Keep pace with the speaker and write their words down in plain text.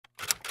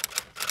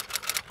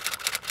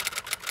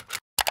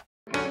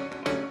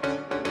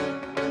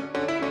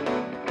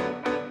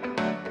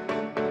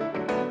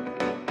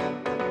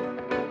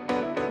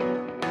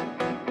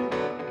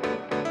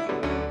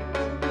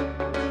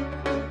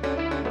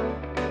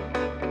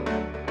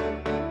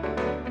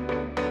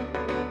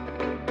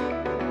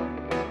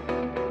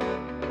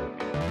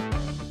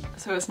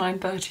So it's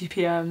 9:30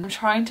 p.m. I'm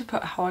trying to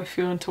put how I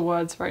feel into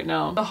words right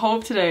now. The whole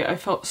of today I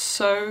felt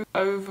so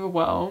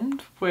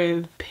overwhelmed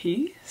with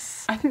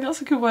peace. I think that's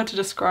a good word to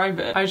describe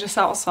it. I was just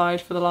outside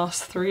for the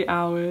last 3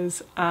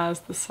 hours as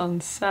the sun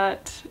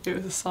set. It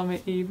was a summer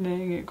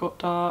evening, it got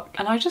dark,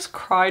 and I just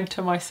cried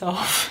to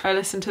myself. I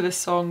listened to this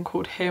song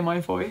called Hear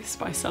My Voice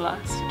by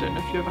Celeste. I don't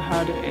know if you ever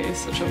heard it. It is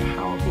such a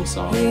powerful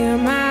song. Hear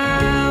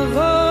my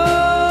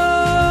voice.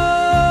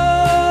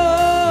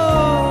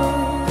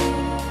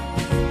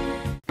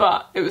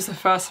 But it was the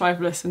first time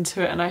I've listened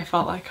to it and I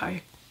felt like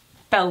I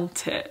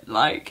felt it,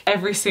 like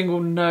every single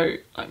note,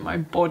 like my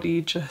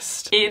body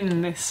just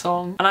in this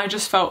song. And I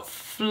just felt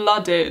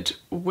flooded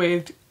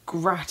with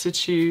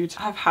gratitude.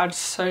 I've had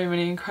so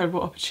many incredible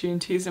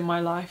opportunities in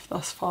my life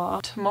thus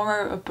far.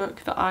 Tomorrow, a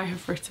book that I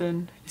have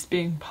written is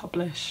being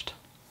published.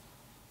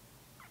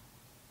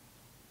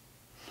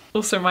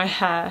 Also, my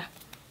hair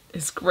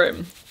is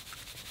grim.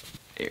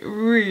 It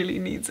really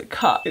needs a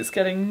cut. It's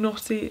getting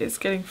knotty, it's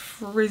getting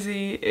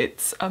frizzy,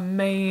 it's a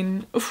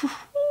mane.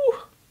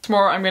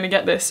 Tomorrow I'm gonna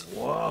get this,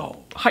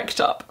 whoa,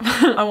 hiked up.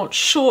 I want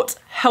short,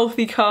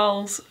 healthy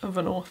curls of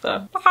an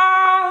author.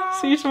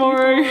 See you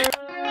tomorrow.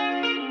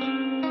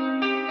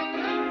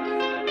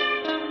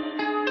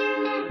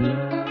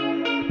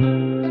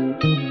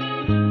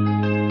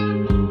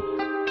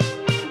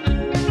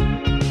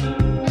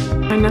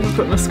 I never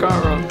put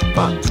mascara on,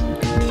 but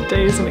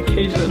today is an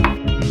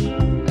occasion.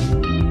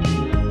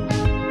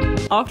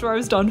 After I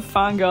was done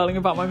fangirling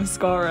about my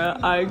mascara,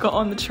 I got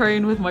on the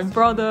train with my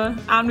brother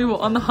and we were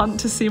on the hunt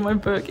to see my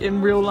book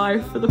in real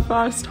life for the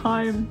first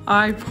time.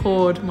 I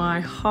poured my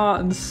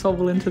heart and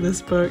soul into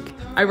this book.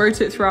 I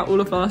wrote it throughout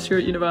all of last year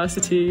at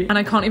university and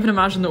I can't even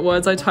imagine the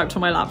words I typed on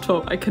my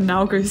laptop I can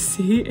now go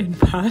see in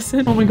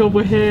person. Oh my god,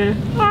 we're here.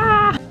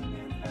 Ah!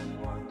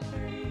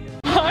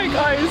 Hi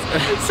guys,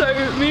 so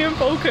me and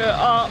Volker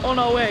are on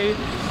our way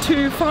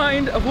to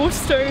find a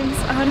Waterstones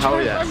and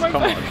try to find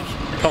my book.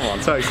 Come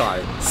on, so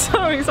excited.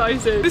 So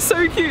excited. It's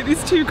so cute.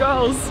 These two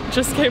girls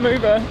just came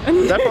over.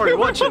 And they're probably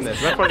watching this.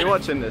 They're probably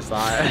watching this.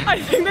 Like. I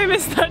think they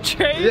missed that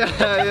train.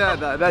 Yeah,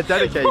 they're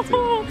dedicated.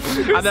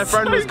 And their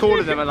friend was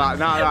calling them and like,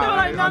 no,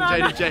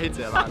 I'm Jade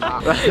here. Like,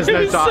 nah, there's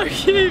no time. So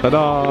cute.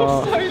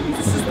 Ta-da!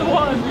 This is the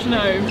one. No,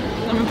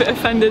 I'm a bit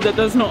offended that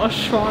there's not a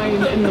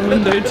shrine in the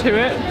window to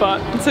it, but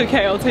it's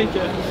okay, I'll take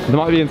it. They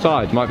might be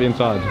inside, might be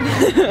inside.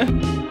 I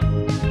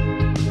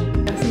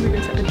think we go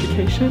to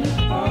education.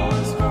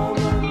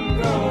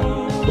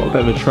 Got a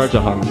bit of a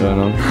treasure hunt going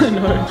on. I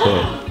know.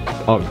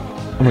 Oh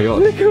my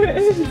god. Look who it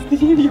is, the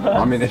universe.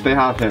 I mean, if they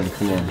have him,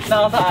 come on.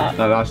 Now that.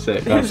 No, that's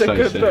sick. That's so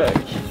sick. sick.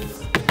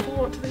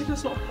 What, do they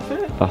just not have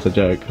it? That's a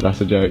joke.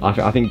 That's a joke.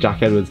 I think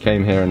Jack Edwards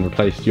came here and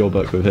replaced your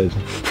book with his.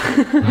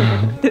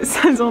 It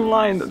says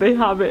online that they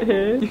have it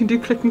here. You can do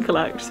click and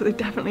collect, so they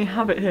definitely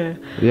have it here.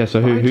 Yeah,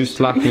 so who's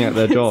slacking at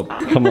their job?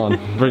 Come on,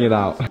 bring it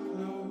out.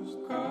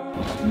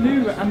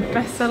 New and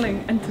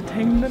best-selling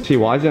entertainment. See,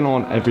 why is it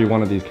on every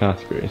one of these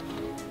categories?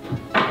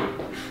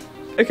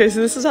 Okay, so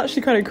this is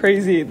actually kind of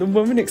crazy. The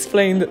woman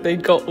explained that they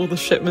got all the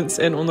shipments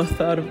in on the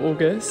 3rd of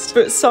August,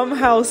 but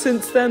somehow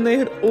since then they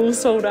had all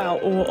sold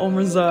out or were on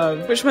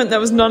reserve, which meant there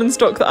was none in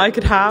stock that I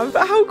could have.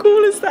 But how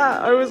cool is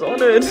that? I was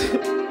honoured.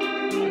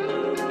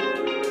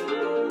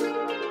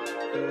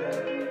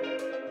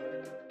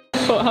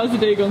 How's the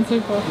day gone so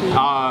far for you?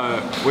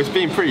 Well, it's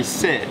been pretty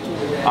sick.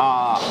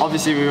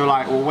 Obviously we were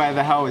like, well, where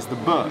the hell is the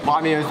book? But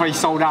I mean, it was very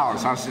sold out,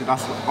 so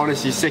that's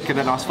honestly sicker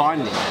than us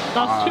finding it.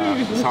 That's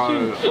true.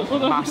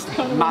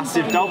 So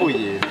massive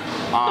W.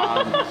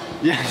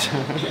 Yeah,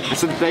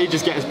 so they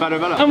just get us better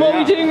and better. And what are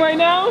we doing right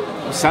now?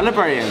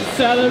 Celebrating.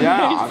 Celebrating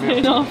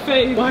yeah, our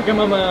faith.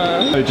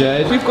 Wagamama. Oh,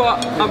 Jade. We've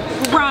got a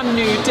brand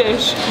new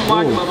dish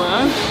from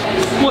Wagamama.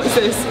 What's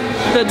this?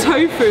 The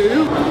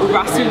tofu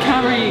rasu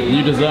curry.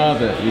 You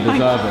deserve it. You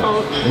deserve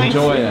it.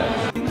 Enjoy it.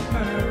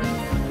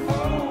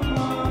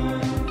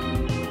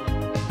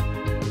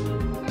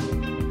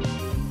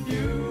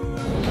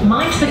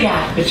 Mind the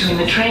gap between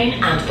the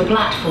train and the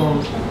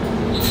platform.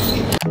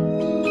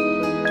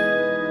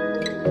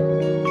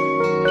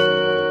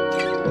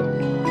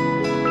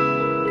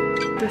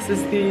 This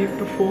is the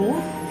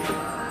before.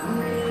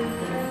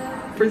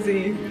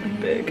 Frizzy and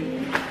big.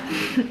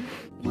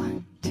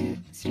 1, 2,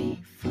 3,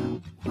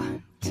 4.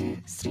 1, 2,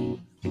 3.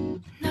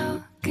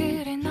 너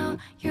그래 너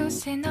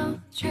요새 너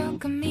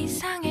조금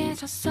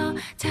이상해졌어.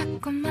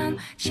 자꾸만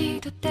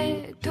시도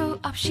때도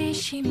없이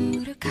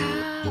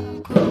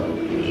시무룩하고.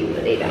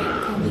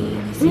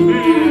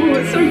 Ooh,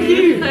 it's so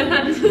cute.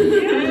 Yeah.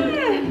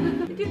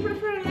 Did you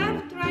prefer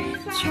left, right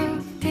side?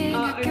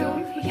 초등학교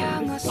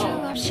영어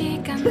수업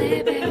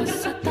시간에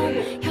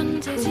배웠었던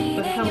현재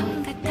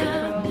진행형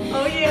같아.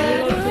 Oh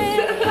yeah. 하루에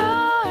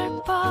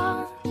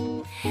 10번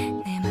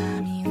내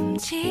맘이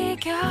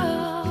움직여.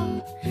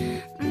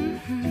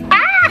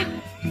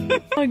 Oh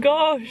my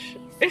gosh,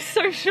 it's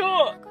so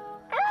short.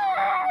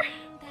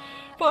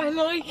 But I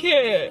like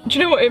it. Do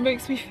you know what? It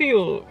makes me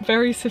feel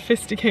very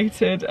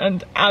sophisticated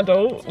and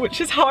adult, which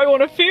is how I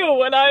want to feel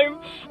when I'm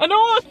an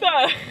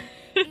author.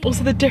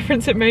 Also the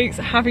difference it makes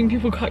having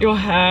people cut your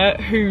hair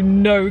who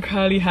know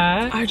curly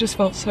hair. I just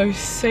felt so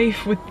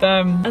safe with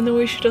them. And the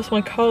way she does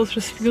my curls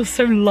just feels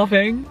so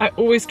loving. I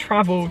always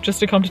travel just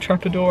to come to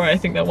Trepadora. I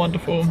think they're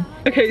wonderful.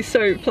 Okay,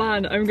 so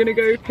plan. I'm gonna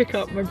go pick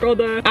up my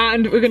brother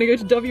and we're gonna go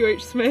to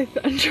WH Smith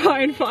and try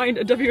and find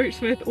a WH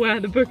Smith where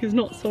the book is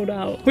not sold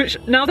out. Which,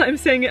 now that I'm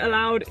saying it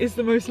aloud, is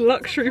the most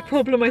luxury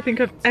problem I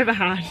think I've ever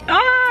had.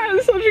 Ah,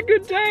 it's such a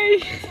good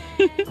day.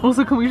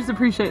 Also, can we just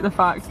appreciate the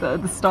fact that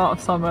at the start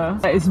of summer,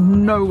 there is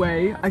no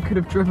way I could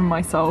have driven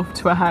myself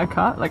to a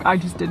haircut. Like, I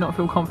just did not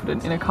feel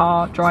confident in a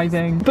car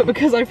driving. But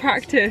because I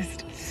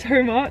practiced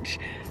so much,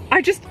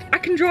 I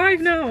can drive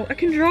now. I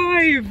can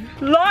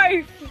drive.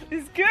 Life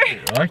is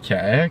good.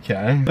 Okay,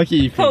 okay. Look at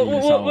you.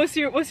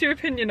 What's your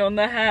opinion on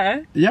the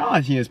hair? Yeah,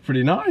 I think it's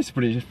pretty nice,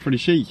 pretty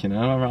chic, you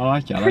know. I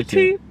like it.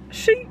 Pretty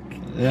chic.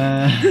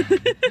 Yeah.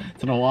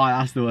 Don't know why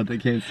that's the word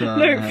that came to.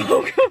 No,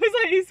 Paul was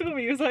like, he saw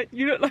me. He was like,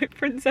 "You look like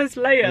Princess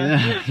Leia."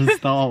 Yeah, from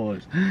Star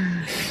Wars.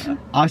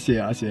 I see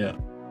it. I see it.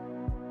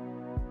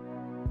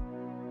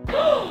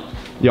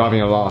 You're having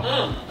a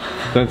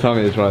laugh. Don't tell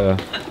me it's right there.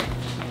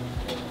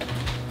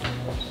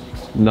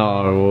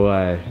 No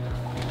way.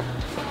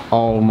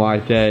 Oh my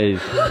days.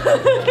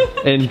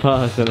 In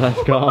person,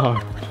 let's go.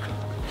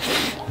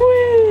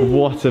 Whee!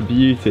 What a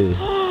beauty.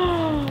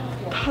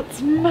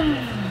 That's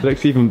mad. It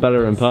looks even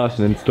better in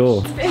person in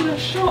store. In the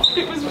shop,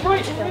 it was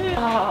right here.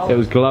 Ow. It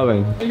was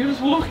glowing. You're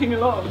just walking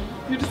along.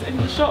 You're just in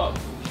the shop.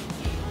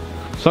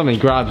 Something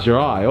grabs your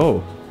eye.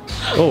 Oh.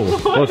 Oh,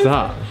 what's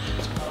that?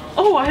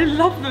 Oh, I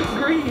love the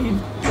green.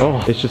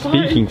 Oh, it's just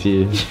speaking to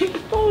you.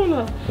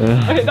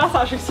 Yeah. Okay, that's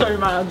actually so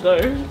mad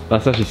though.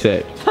 That's actually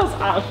sick. That's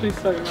actually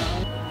so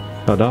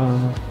mad.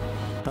 Ta-da.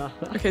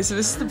 Okay, so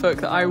this is the book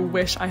that I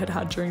wish I had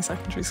had during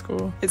secondary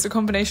school. It's a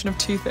combination of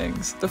two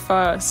things. The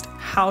first,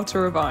 how to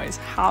revise,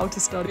 how to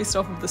study based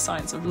off of the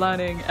science of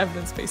learning,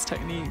 evidence-based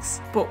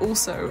techniques, but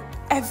also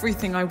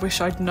everything I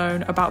wish I'd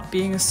known about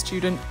being a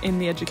student in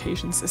the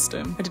education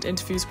system. I did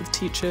interviews with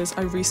teachers,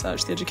 I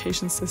researched the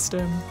education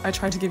system, I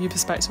tried to give you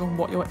perspective on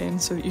what you're in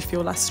so that you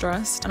feel less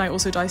stressed, and I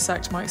also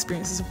dissect my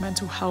experiences of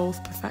mental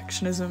health,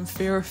 perfectionism,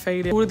 fear of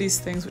failure, all of these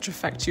things which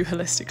affect you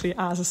holistically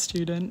as a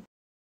student.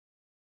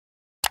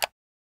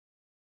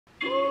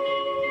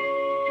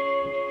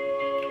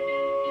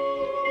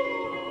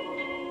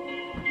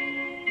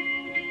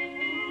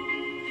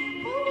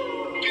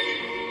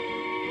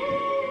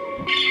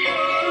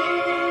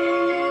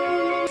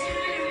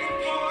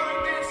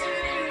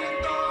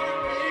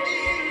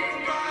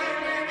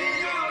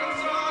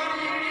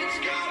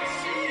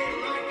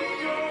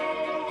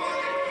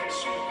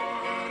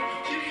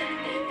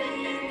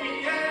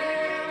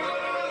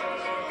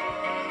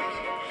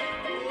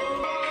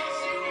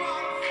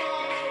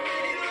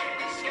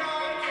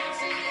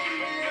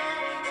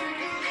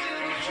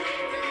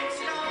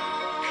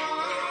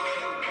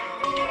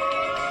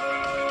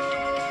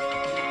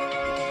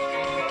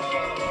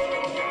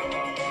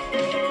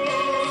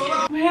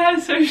 My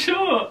hair's so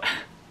short.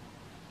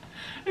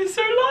 It's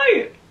so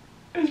light.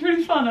 It's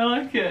really fun, I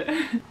like it.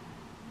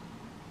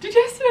 Did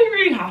yesterday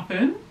really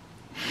happen?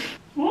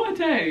 What a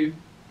day.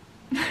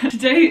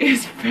 Today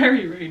is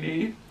very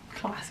rainy.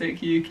 Classic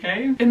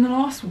UK. In the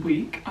last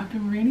week, I've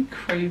been really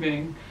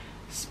craving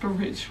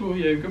spiritual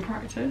yoga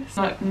practice.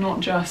 Like, not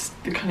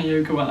just the kind of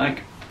yoga where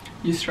like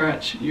you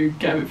stretch, you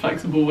get a bit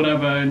flexible,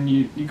 whatever, and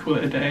you call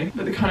it a day.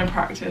 But the kind of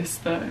practice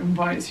that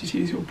invites you to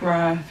use your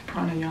breath,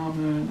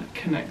 pranayama, that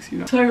connects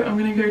you. So I'm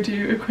gonna go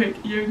do a quick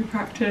yoga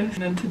practice,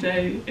 and then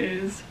today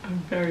is a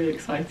very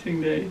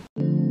exciting day.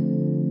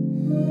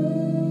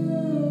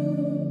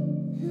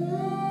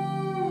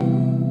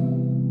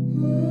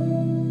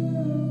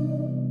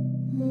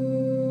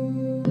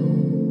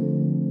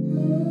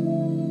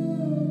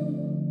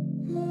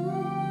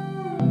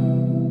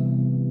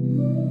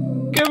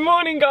 Good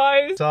morning,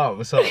 guys!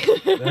 What's up?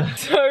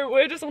 So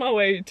we're just on our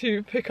way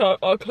to pick up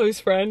our close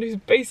friend who's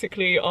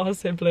basically our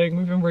sibling.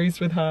 We've been raised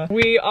with her.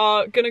 We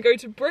are gonna go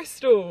to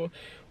Bristol,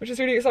 which is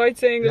really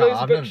exciting. Yeah,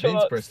 I've never been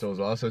to Bristol as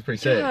well, so it's pretty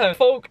sick. Yeah,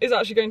 Folk is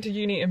actually going to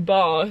uni in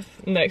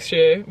Bath next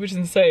year, which is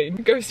insane.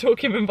 Go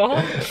stalk him in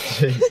Bath.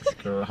 Jesus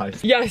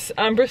Christ. Yes,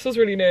 and Bristol's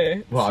really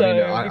near. Well, so I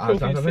mean, I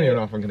don't even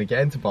know if I'm going to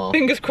get into Bath.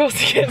 Fingers crossed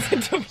he gets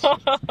into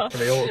Bath. It's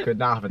really awkward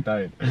now if I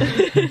don't.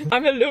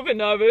 I'm a little bit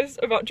nervous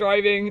about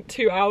driving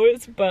 2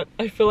 hours, but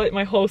I feel like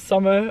my whole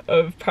summer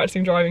of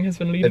practicing driving has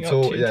been leading up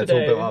to today. It's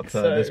all built up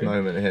to this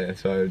moment here,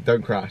 so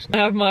don't crash. I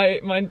have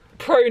my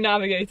pro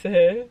navigator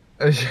here.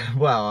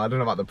 Well, I don't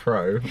know about the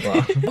pro,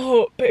 but...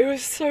 Oh, but it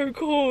was so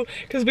cool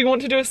because we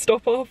want to do a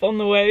stop off on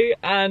the way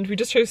and we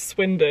just chose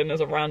Swindon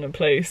as a random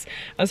place,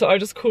 and so I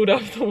just called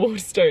up the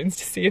Waterstones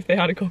to see if they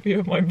had a copy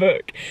of my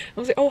book. I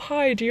was like, oh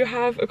hi, do you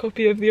have a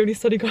copy of The Only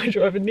Study Guide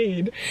You'll Ever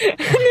Need? And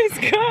this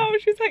girl,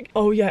 she was like,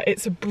 oh yeah,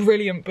 it's a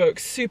brilliant book,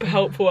 super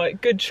helpful,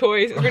 like good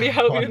choice, it's really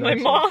helped me with my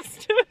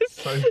masters.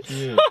 So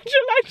cute. Such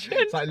a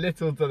legend. It's like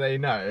little do they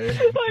know.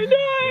 I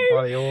know.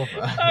 By the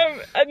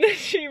author. And then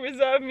she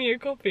reserved me a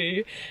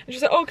copy. And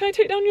she's like, oh, can I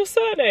take down your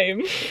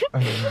surname? I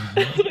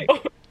was like,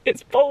 oh,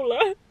 it's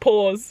Bowler.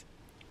 Pause.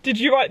 Did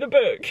you write the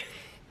book?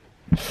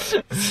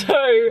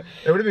 So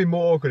it would have been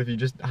more awkward if you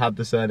just had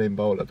the surname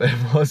Bowler, but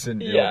it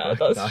wasn't. Yeah,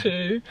 that's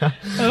true.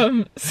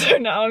 So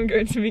now I'm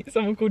going to meet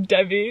someone called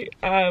Debbie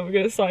and we're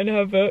going to sign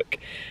her book,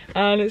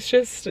 and it's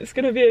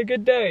going to be a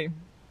good day.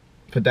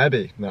 For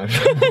Debbie? No.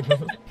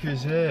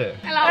 Who's here?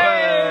 Hello!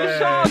 Hey,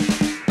 Sean!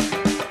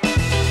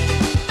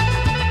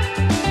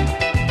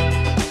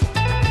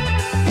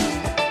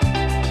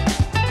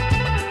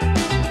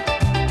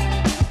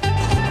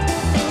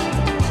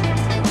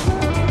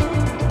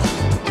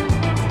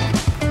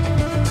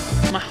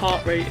 My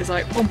heart rate is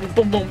like boom, boom,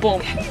 boom, boom,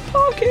 boom.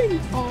 Parking!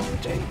 Oh,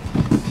 Jade.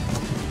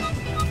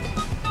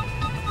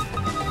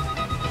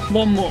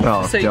 One more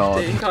for safety.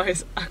 God.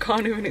 Guys, I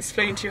can't even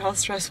explain to you how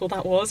stressful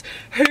that was.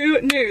 Who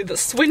knew that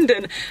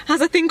Swindon has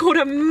a thing called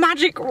a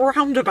magic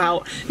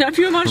roundabout? Now, if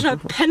you imagine a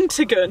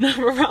pentagon of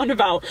a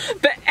roundabout,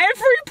 but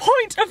every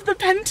point of the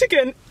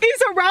pentagon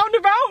is a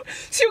roundabout.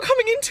 So you're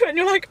coming into it and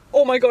you're like,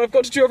 oh my God, I've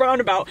got to do a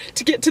roundabout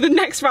to get to the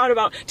next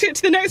roundabout, to get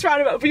to the next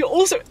roundabout, but you're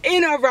also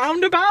in a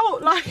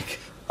roundabout. Like,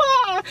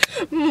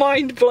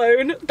 mind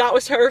blown. That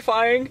was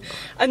terrifying.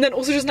 And then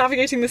also just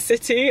navigating the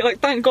city, like,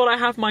 thank God I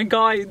have my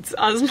guides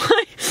as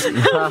my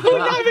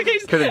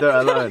navigation. Couldn't do it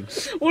alone.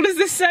 What does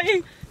this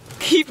say?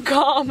 Keep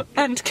calm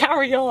and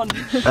carry on.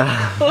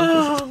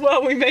 Oh,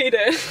 well, we made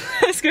it.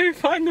 Let's go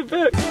find the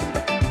book.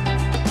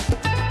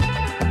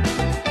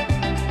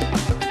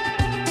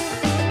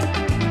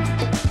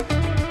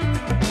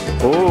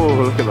 Oh,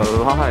 look at the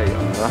light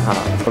on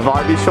that. A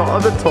vibey shot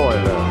of the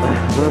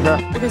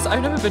toilet. Because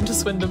I've never been to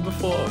Swindon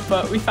before,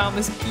 but we found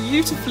this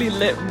beautifully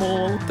lit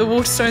mall. The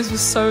Waterstones were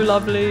so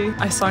lovely.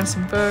 I signed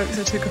some books,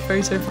 I took a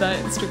photo for their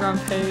Instagram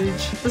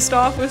page. The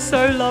staff was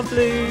so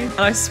lovely.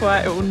 And I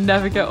swear it will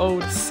never get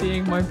old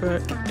seeing my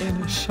book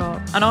in a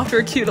shop. And after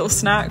a cute little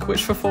snack,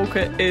 which for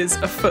Falkirk is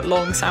a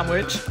foot-long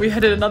sandwich, we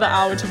headed another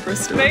hour to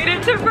Bristol. Made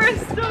it to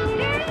Bristol!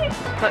 Yay!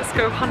 Let's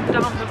go hunt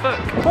down the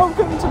book.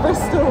 Welcome to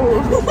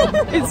Bristol!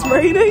 It's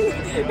raining,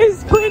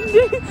 it's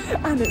windy,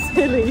 and it's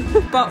hilly.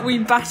 But we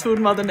battled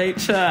Mother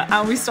Nature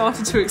and we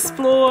started to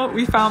explore.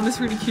 We found this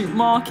really cute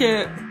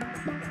market.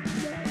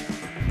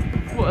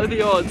 What are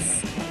the odds?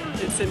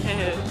 It's in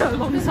here.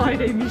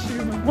 Alongside Amy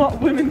Schumer. What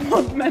women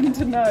want men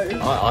to know.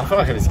 I feel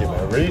like I need to give it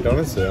a read,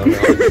 honestly. I'm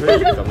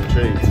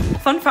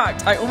intrigued. Fun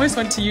fact, I almost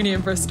went to uni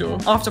in Bristol.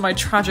 After my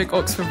tragic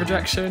Oxford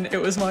rejection,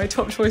 it was my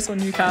top choice on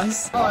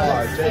UCAS.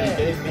 Oh, Jade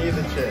gave me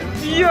the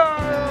chips.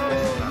 Yeah!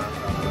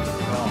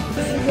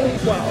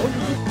 Wow.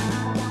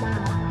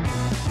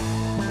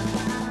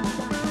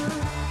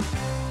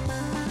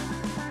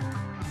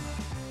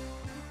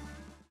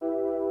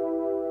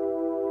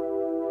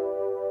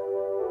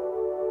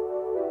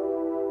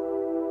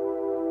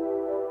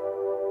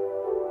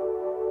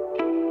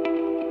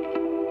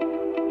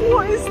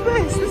 What is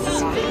this? This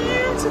is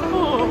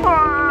beautiful!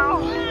 Wow!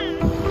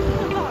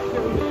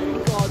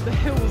 God, the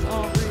hills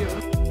aren't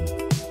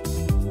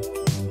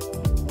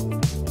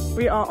real.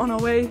 We are on our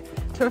way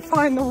to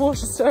find the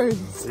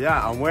Waterstones.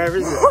 Yeah, and where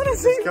is it?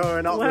 Honestly, it's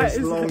going up this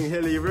long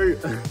hilly route.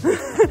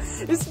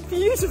 It's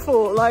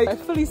beautiful. Like, I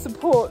fully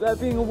support there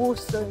being a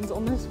Waterstones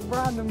on this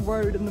random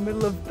road in the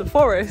middle of the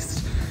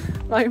forest.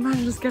 Like,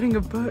 imagine just getting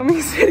a book. I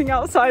mean, sitting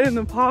outside in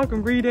the park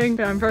and reading.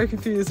 Yeah, I'm very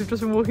confused. We've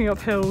just been walking up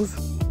hills.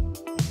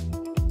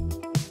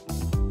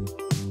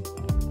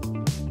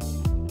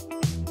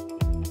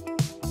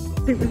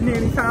 I think we've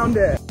nearly found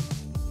it.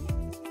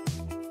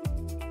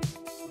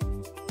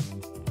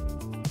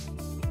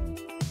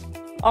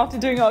 After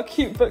doing our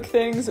cute book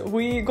things,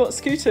 we got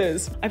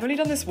scooters. I've only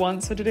done this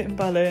once, I did it in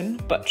Berlin,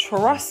 but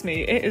trust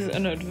me, it is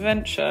an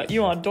adventure.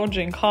 You are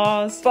dodging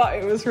cars, but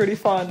it was really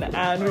fun,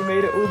 and we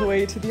made it all the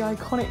way to the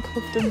iconic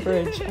Clifton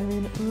Bridge. I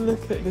mean,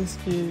 look at this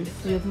view.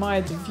 We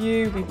admired the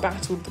view, we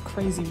battled the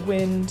crazy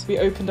wind, we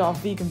opened our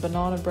vegan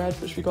banana bread,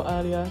 which we got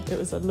earlier. It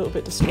was a little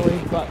bit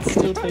destroyed, but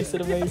still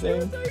tasted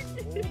amazing.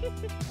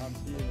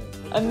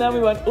 And then we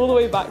went all the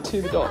way back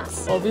to the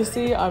docks.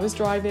 Obviously, I was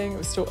driving, it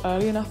was still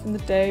early enough in the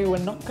day, we're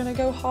not gonna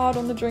go hard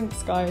on the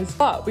drinks, guys.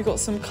 But we got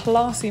some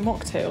classy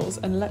mocktails,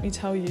 and let me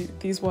tell you,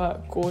 these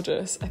were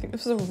gorgeous. I think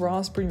this was a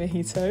raspberry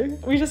mojito.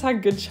 We just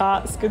had good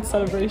chats, good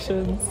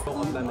celebrations.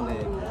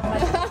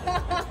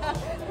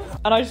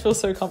 And I just feel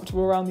so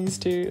comfortable around these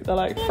two. They're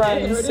like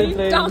friends,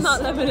 siblings. Down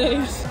that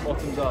lemonade.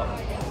 Bottoms up.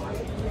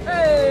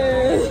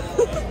 Hey!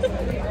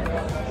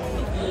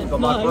 But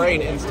my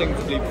brain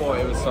instinctively thought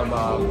it was some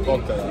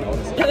vodka,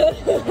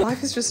 honestly.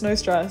 Life is just no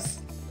stress.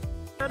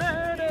 It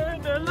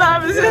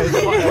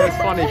was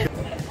funny.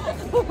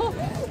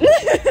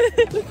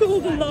 Look at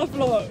all the love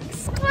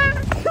locks.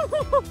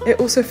 It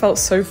also felt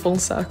so full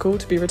circle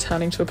to be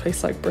returning to a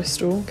place like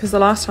Bristol, because the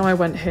last time I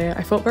went here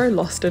I felt very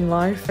lost in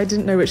life. I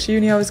didn't know which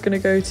uni I was going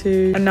to go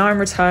to, and now I'm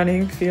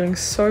returning feeling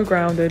so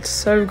grounded,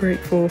 so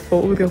grateful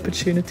for all the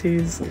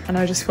opportunities, and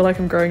I just feel like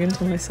I'm growing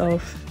into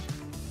myself.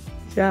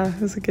 Yeah,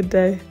 it was a good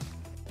day.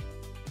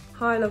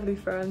 Hi lovely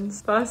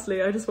friends.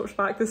 Firstly, I just watched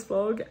back this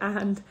vlog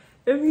and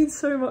it means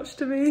so much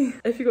to me.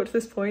 If you got to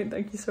this point,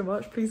 thank you so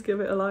much. Please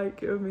give it a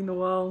like, it would mean the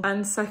world.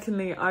 And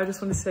secondly, I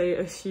just want to say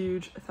a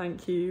huge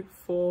thank you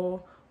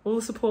for all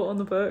the support on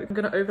the book. I'm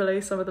gonna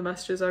overlay some of the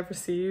messages I've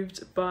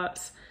received,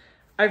 but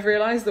I've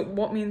realised that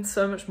what means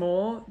so much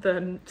more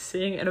than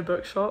seeing it in a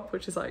bookshop,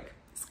 which is like,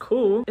 it's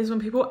cool, is when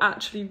people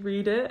actually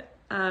read it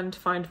and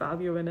find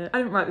value in it. I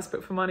didn't write this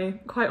book for money.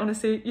 Quite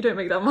honestly, you don't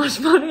make that much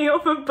money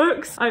off of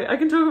books. I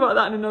can talk about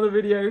that in another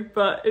video,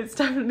 but it's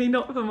definitely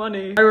not for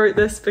money. I wrote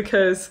this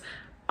because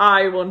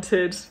I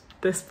wanted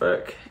this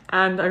book,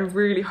 and I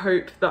really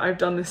hope that I've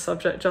done this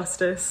subject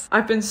justice.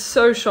 I've been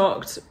so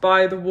shocked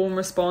by the warm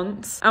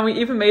response, and we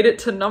even made it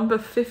to number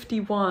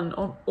 51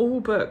 on all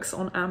books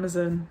on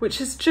Amazon,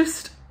 which is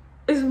just,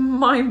 is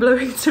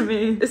mind-blowing to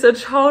me. It's a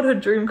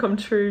childhood dream come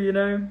true, you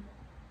know?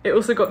 It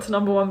also got to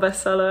 #1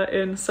 bestseller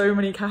in so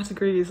many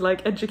categories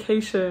like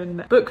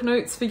education, book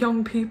notes for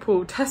young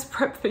people, test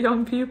prep for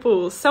young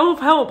people,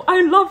 self-help.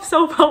 I love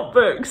self-help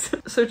books.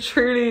 So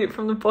truly,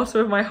 from the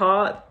bottom of my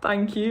heart,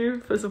 thank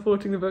you for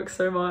supporting the book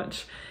so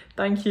much.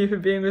 Thank you for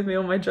being with me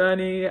on my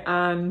journey,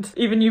 and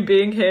even you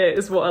being here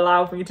is what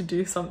allowed me to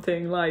do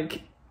something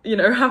like, you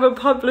know, have a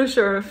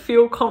publisher and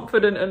feel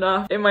confident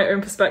enough in my own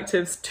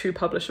perspectives to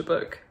publish a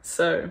book.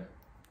 So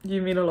you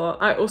mean a lot.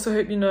 I also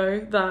hope you know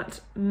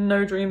that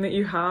no dream that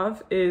you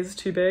have is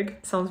too big.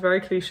 It sounds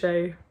very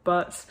cliche,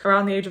 but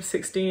around the age of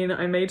 16,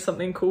 I made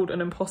something called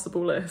an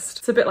impossible list.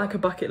 It's a bit like a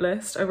bucket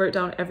list. I wrote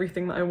down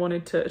everything that I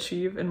wanted to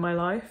achieve in my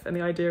life, and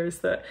the idea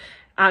is that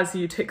as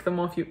you tick them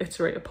off, you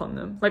iterate upon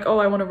them. Like, oh,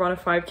 I want to run a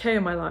 5K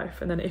in my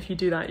life, and then if you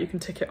do that, you can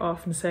tick it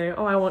off and say,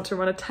 oh, I want to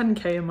run a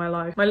 10K in my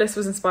life. My list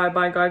was inspired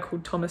by a guy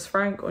called Thomas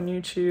Frank on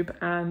YouTube,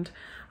 and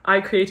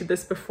I created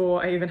this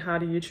before I even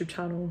had a YouTube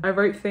channel. I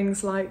wrote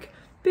things like,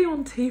 be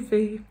on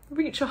TV,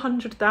 reach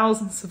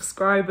 100,000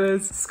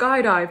 subscribers,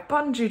 skydive,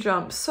 bungee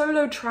jump,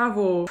 solo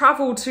travel,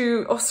 travel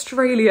to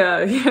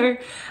Australia, you know?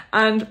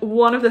 And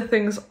one of the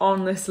things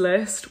on this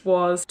list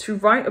was to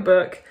write a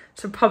book,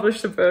 to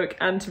publish the book,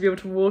 and to be able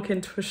to walk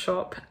into a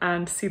shop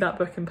and see that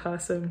book in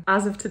person.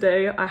 As of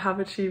today, I have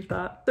achieved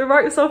that. So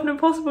write yourself an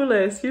impossible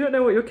list. You don't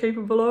know what you're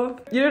capable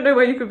of. You don't know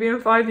where you could be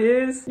in 5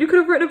 years. You could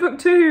have written a book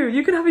too.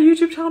 You can have a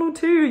YouTube channel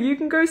too. You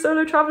can go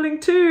solo traveling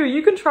too.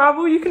 You can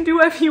travel. You can do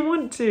whatever you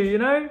want to, you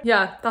know?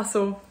 Yeah, that's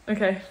all.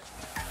 Okay.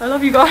 I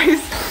love you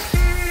guys.